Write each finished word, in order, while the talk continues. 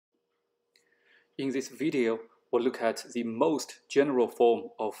In this video, we'll look at the most general form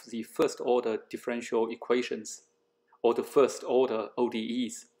of the first-order differential equations, or the first-order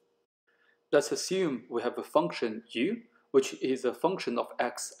ODEs. Let's assume we have a function u, which is a function of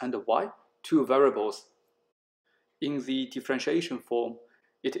x and y, two variables. In the differentiation form,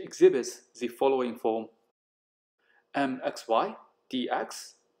 it exhibits the following form: mxy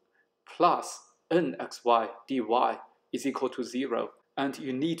dx plus nxy dy is equal to 0. And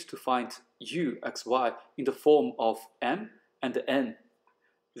you need to find uxy in the form of m and n.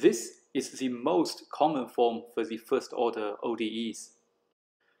 This is the most common form for the first-order ODEs.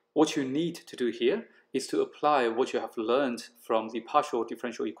 What you need to do here is to apply what you have learned from the partial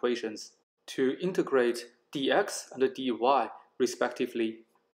differential equations to integrate dx and dy respectively.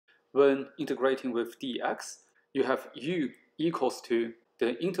 When integrating with dx, you have u equals to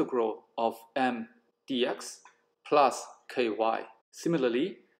the integral of m dx plus ky.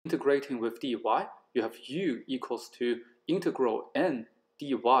 Similarly, integrating with dy, you have u equals to integral n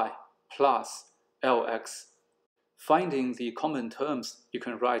dy plus lx. Finding the common terms, you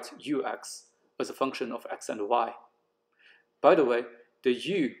can write ux as a function of x and y. By the way, the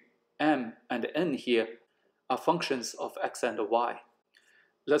u, m, and n here are functions of x and y.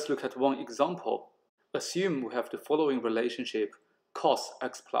 Let's look at one example. Assume we have the following relationship: cos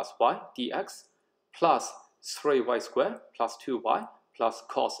x plus y dx plus 3y squared plus 2y plus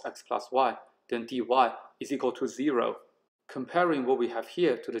cos x plus y, then dy is equal to 0. Comparing what we have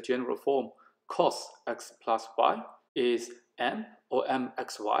here to the general form, cos x plus y is m or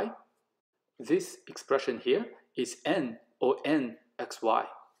mxy. This expression here is n or nxy.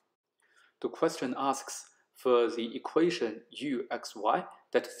 The question asks for the equation uxy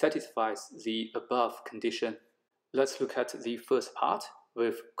that satisfies the above condition. Let's look at the first part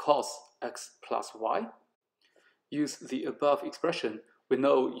with cos x plus y. Use the above expression. We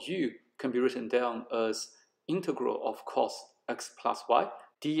know u can be written down as integral of cos x plus y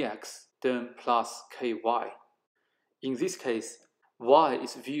dx, then plus ky. In this case, y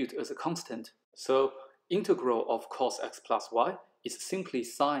is viewed as a constant, so integral of cos x plus y is simply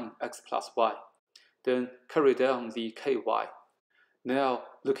sine x plus y. Then carry down the ky. Now,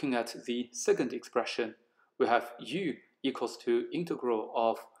 looking at the second expression, we have u equals to integral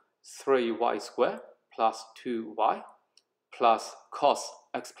of 3y squared plus 2y plus cos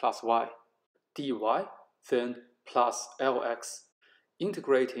x plus y dy, then plus lx.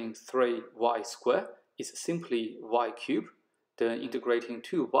 Integrating 3y squared is simply y cubed, then integrating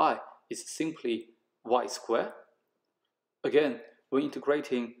 2y is simply y squared. Again, when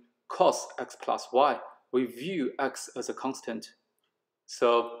integrating cos x plus y, we view x as a constant.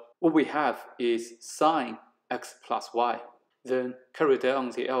 So what we have is sine x plus y. Then carry down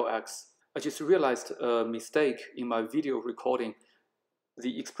the lx. I just realized a mistake in my video recording.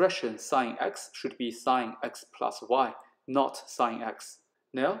 The expression sine x should be sine x plus y, not sine x.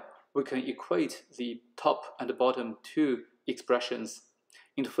 Now, we can equate the top and bottom two expressions.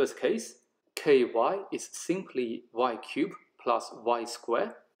 In the first case, ky is simply y cubed plus y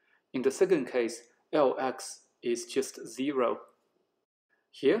squared. In the second case, lx is just 0.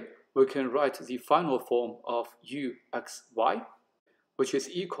 Here, we can write the final form of uxy, which is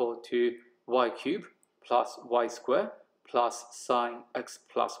equal to y cubed plus y squared plus sine x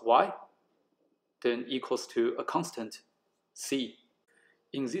plus y, then equals to a constant, c.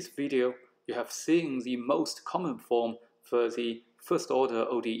 In this video, you have seen the most common form for the first-order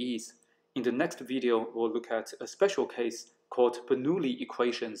ODEs. In the next video, we'll look at a special case called Bernoulli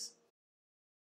equations.